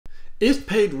Is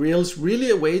PaidReels really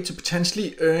a way to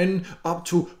potentially earn up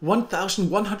to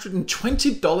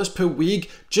 $1,120 per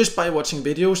week just by watching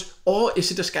videos, or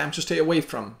is it a scam to stay away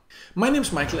from? My name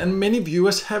is Michael, and many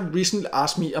viewers have recently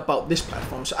asked me about this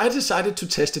platform, so I decided to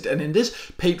test it, and in this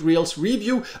PaidReels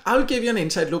review I'll give you an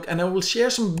inside look and I will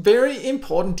share some very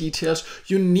important details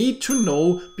you need to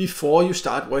know before you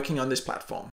start working on this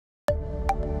platform.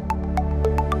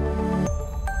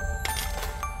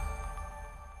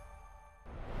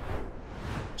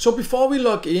 So before we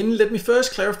log in, let me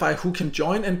first clarify who can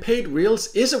join, and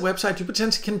PaidReels is a website you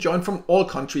potentially can join from all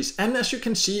countries, and as you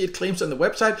can see, it claims on the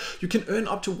website you can earn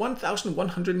up to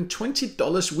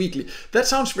 $1,120 weekly. That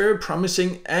sounds very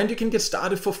promising and you can get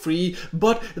started for free,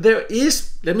 but there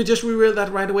is, let me just reveal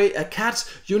that right away, a catch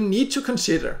you need to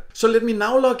consider. So let me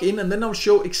now log in and then I'll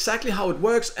show exactly how it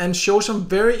works and show some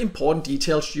very important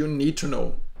details you need to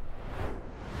know.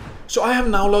 So I have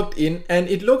now logged in, and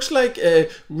it looks like a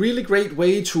really great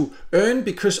way to earn,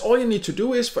 because all you need to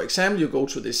do is, for example, you go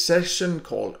to this section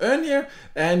called Earn here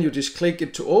and you just click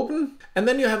it to open, and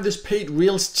then you have this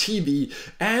PaidReels TV,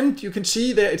 and you can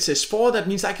see there it says 4. That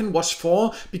means I can watch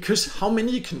 4, because how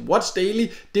many you can watch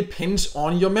daily depends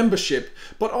on your membership.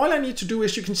 But all I need to do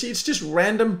is, you can see it's just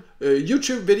random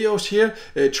YouTube videos here,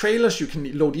 trailers. You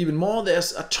can load even more.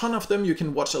 There's a ton of them. You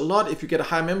can watch a lot if you get a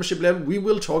high membership level. We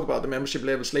will talk about the membership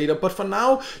levels later, but for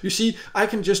now, you see, I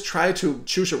can just try to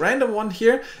choose a random one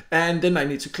here, and then I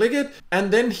need to click it,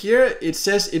 and then here it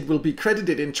says it will be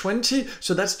credited in 20,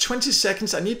 so that's 20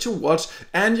 seconds I need to watch,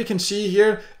 and you can see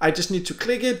here I just need to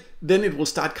click it, then it will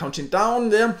start counting down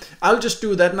there. I'll just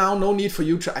do that now, no need for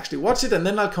you to actually watch it, and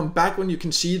then I'll come back when you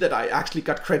can see that I actually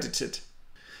got credited.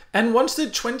 And once the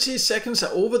 20 seconds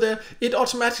are over there, it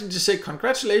automatically just says,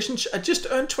 congratulations, I just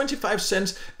earned 25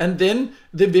 cents. And then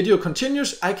the video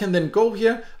continues. I can then go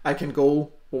here, I can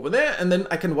go over there, and then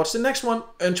I can watch the next one,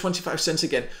 earn 25 cents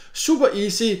again. Super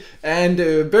easy and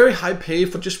very high pay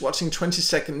for just watching 20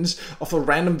 seconds of a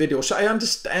random video. So I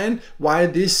understand why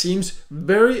this seems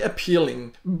very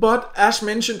appealing. But as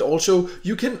mentioned also,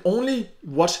 you can only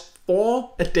watch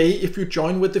 4 a day if you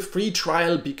join with the free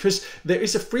trial, because there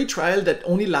is a free trial that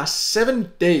only lasts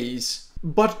 7 days.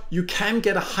 But you can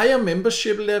get a higher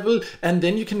membership level, and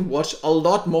then you can watch a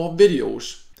lot more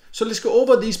videos. So let's go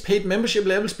over these paid membership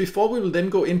levels before we will then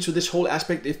go into this whole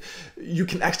aspect if you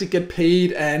can actually get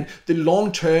paid and the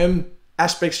long-term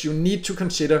aspects you need to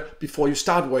consider before you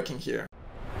start working here.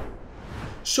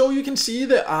 So you can see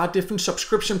there are different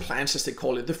subscription plans, as they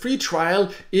call it. The free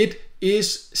trial, it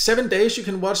is 7 days. You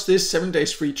can watch this 7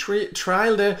 days free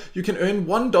trial there. You can earn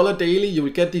 $1 daily. You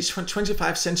will get these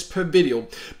 25 cents per video.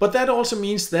 But that also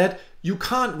means that you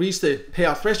can't reach the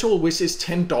payout threshold, which is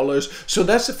 $10. So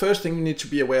that's the first thing you need to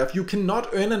be aware of. You cannot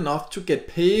earn enough to get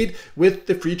paid with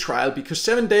the free trial, because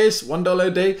 7 days, $1 a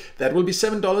day, that will be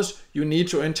 $7. You need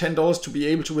to earn $10 to be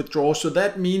able to withdraw. So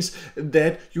that means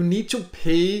that you need to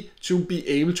pay to be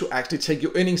able to actually take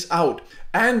your earnings out.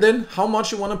 And then how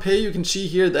much you want to pay, you can see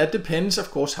here, that depends,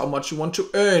 of course, how much you want to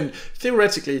earn.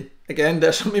 Theoretically, again,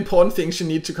 there's some important things you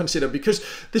need to consider, because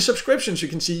the subscriptions, you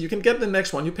can see, you can get the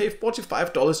next one. You pay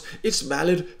 $45. It's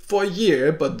valid for a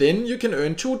year, but then you can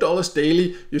earn $2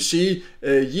 daily. You see,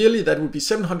 yearly, that would be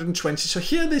 $720. So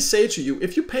here they say to you,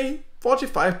 if you pay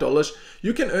 $45,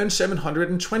 you can earn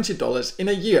 $720 in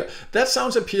a year. That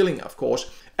sounds appealing, of course.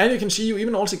 And you can see you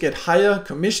even also get higher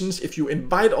commissions if you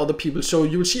invite other people. So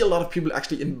you will see a lot of people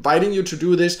actually inviting you to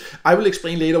do this. I will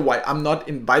explain later why I'm not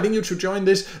inviting you to join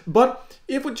this. But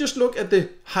if we just look at the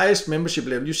highest membership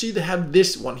level, you see they have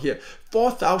this one here,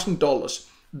 $4,000.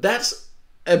 That's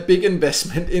a big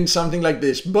investment in something like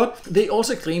this. But they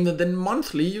also claim that then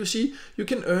monthly, you see, you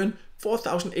can earn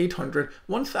 $4,800,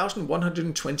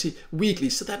 $1,120 weekly.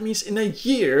 So that means in a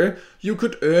year, you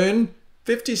could earn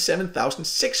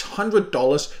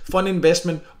 $57,600 for an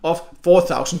investment of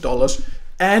 $4,000.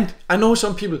 And I know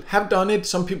some people have done it,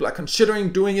 some people are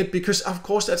considering doing it, because of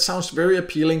course that sounds very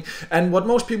appealing. And what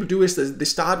most people do is that they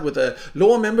start with a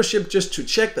lower membership just to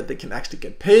check that they can actually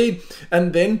get paid,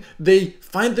 and then they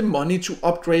find the money to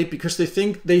upgrade because they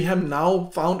think they have now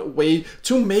found a way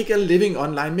to make a living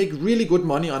online, make really good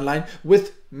money online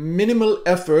with minimal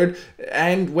effort,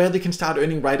 and where they can start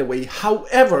earning right away.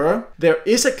 However, there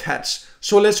is a catch.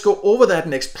 So let's go over that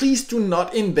next. Please do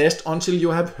not invest until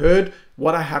you have heard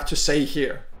what I have to say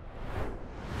here.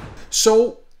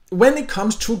 So when it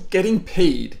comes to getting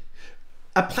paid,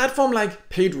 a platform like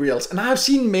PaidReels, and I have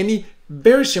seen many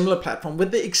very similar platforms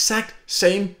with the exact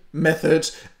same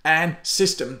methods and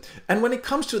system. And when it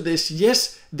comes to this,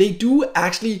 yes, they do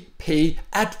actually pay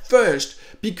at first,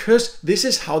 because this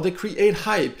is how they create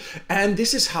hype. And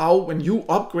this is how, when you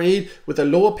upgrade with a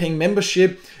lower paying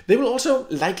membership, they will also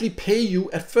likely pay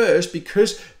you at first,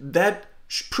 because that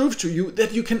proves to you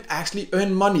that you can actually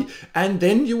earn money. And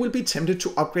then you will be tempted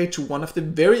to upgrade to one of the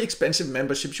very expensive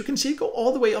memberships. You can see it go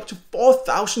all the way up to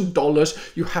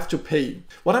 $4,000 you have to pay.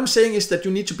 What I'm saying is that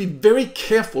you need to be very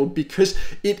careful, because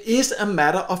it is a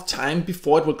matter of time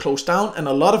before it will close down, and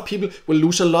a lot of people will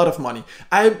lose a lot of money.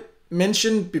 I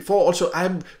mentioned before also,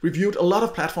 I've reviewed a lot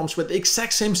of platforms with the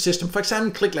exact same system. For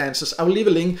example, ClickLancers. I will leave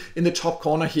a link in the top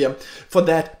corner here for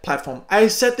that platform. I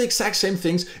said the exact same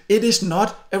things. It is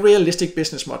not a realistic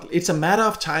business model. It's a matter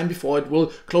of time before it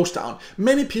will close down.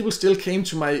 Many people still came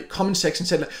to my comment section and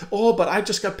said, like, oh, but I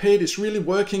just got paid. It's really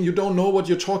working. You don't know what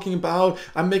you're talking about.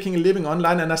 I'm making a living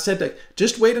online. And I said, like,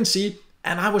 just wait and see.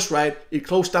 And I was right. It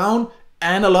closed down.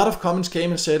 And a lot of comments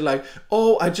came and said, like,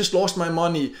 oh, I just lost my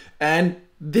money. And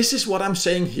this is what I'm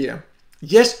saying here.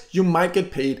 Yes, you might get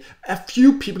paid. A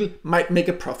few people might make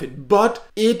a profit, but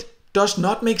it does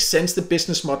not make sense, the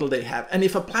business model they have. And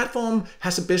if a platform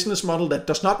has a business model that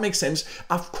does not make sense,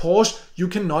 of course, you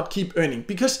cannot keep earning.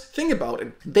 Because think about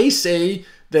it. They say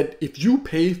that if you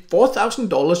pay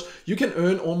 $4,000, you can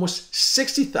earn almost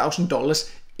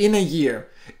 $60,000 in a year.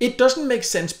 It doesn't make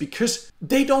sense, because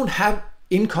they don't have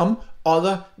income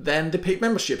other than the paid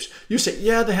memberships. You say,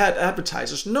 yeah, they had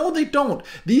advertisers. No, they don't.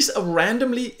 These are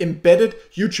randomly embedded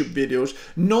YouTube videos.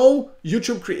 No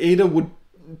YouTube creator would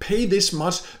pay this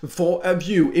much for a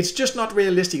view. It's just not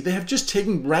realistic. They have just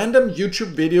taken random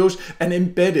YouTube videos and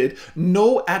embedded.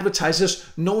 No advertisers,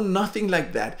 no nothing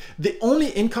like that. The only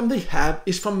income they have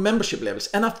is from membership levels.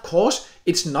 And of course,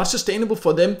 it's not sustainable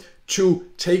for them to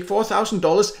take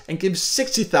 $4,000 and give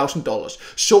 $60,000.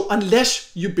 So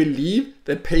unless you believe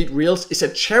that PaidReels is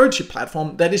a charity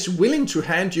platform that is willing to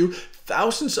hand you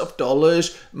thousands of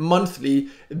dollars monthly,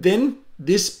 then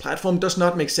this platform does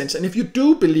not make sense. And if you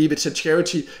do believe it's a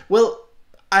charity, well,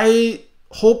 I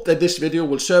hope that this video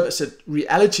will serve as a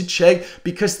reality check,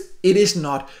 because it is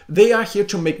not. They are here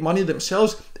to make money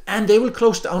themselves, and they will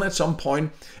close down at some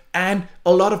point, and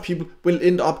a lot of people will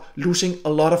end up losing a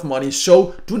lot of money.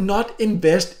 So do not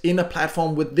invest in a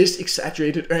platform with this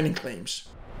exaggerated earning claims.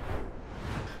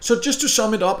 So just to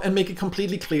sum it up and make it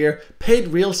completely clear,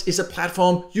 PaidReels is a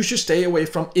platform you should stay away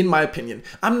from, in my opinion.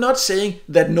 I'm not saying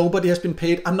that nobody has been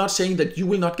paid. I'm not saying that you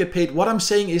will not get paid. What I'm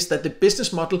saying is that the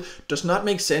business model does not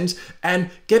make sense,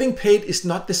 and getting paid is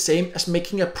not the same as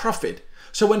making a profit.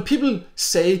 So when people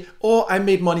say, oh, I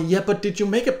made money, yeah, but did you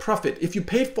make a profit? If you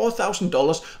paid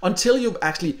 $4,000 until you've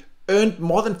actually earned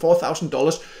more than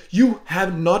 $4,000, you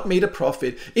have not made a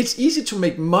profit. It's easy to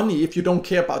make money if you don't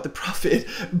care about the profit,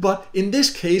 but in this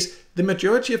case, the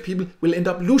majority of people will end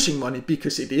up losing money,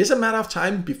 because it is a matter of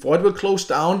time before it will close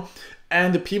down.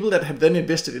 And the people that have then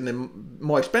invested in the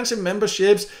more expensive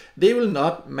memberships, they will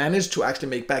not manage to actually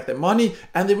make back their money,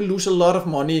 and they will lose a lot of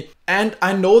money. And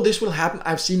I know this will happen.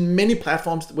 I've seen many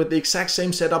platforms with the exact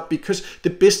same setup, because the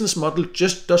business model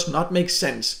just does not make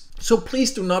sense. So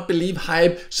please do not believe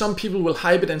hype. Some people will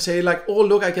hype it and say, like, oh,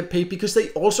 look, I get paid, because they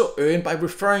also earn by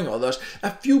referring others. A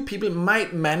few people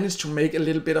might manage to make a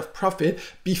little bit of profit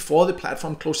before the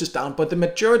platform closes down, but the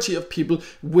majority of people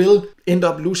will end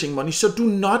up losing money. So do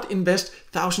not invest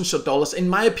thousands of dollars. In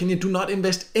my opinion, do not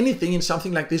invest anything in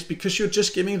something like this, because you're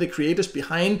just giving the creators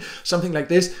behind something like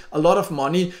this a lot of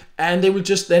money, and they will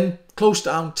just then close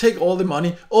down, take all the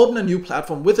money, open a new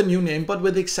platform with a new name, but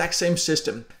with the exact same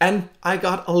system. And I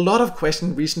got a lot of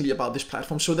questions recently about this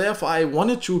platform, so therefore I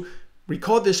wanted to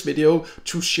record this video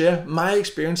to share my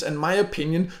experience and my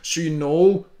opinion, so you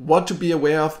know what to be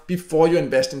aware of before you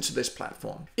invest into this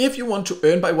platform. If you want to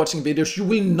earn by watching videos, you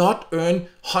will not earn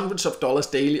hundreds of dollars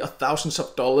daily or thousands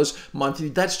of dollars monthly.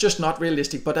 That's just not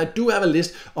realistic. But I do have a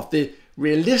list of the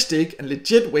realistic and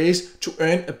legit ways to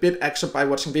earn a bit extra by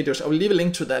watching videos. I will leave a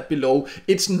link to that below.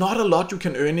 It's not a lot you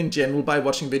can earn in general by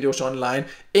watching videos online.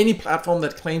 Any platform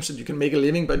that claims that you can make a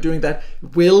living by doing that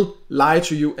will lie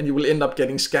to you, and you will end up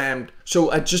getting scammed.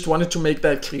 So I just wanted to make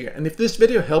that clear. And if this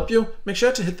video helped you, make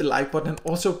sure to hit the like button, and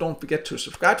also don't forget to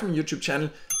subscribe to my YouTube channel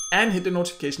and hit the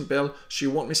notification bell so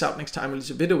you won't miss out next time I release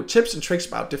a video with tips and tricks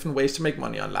about different ways to make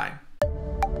money online.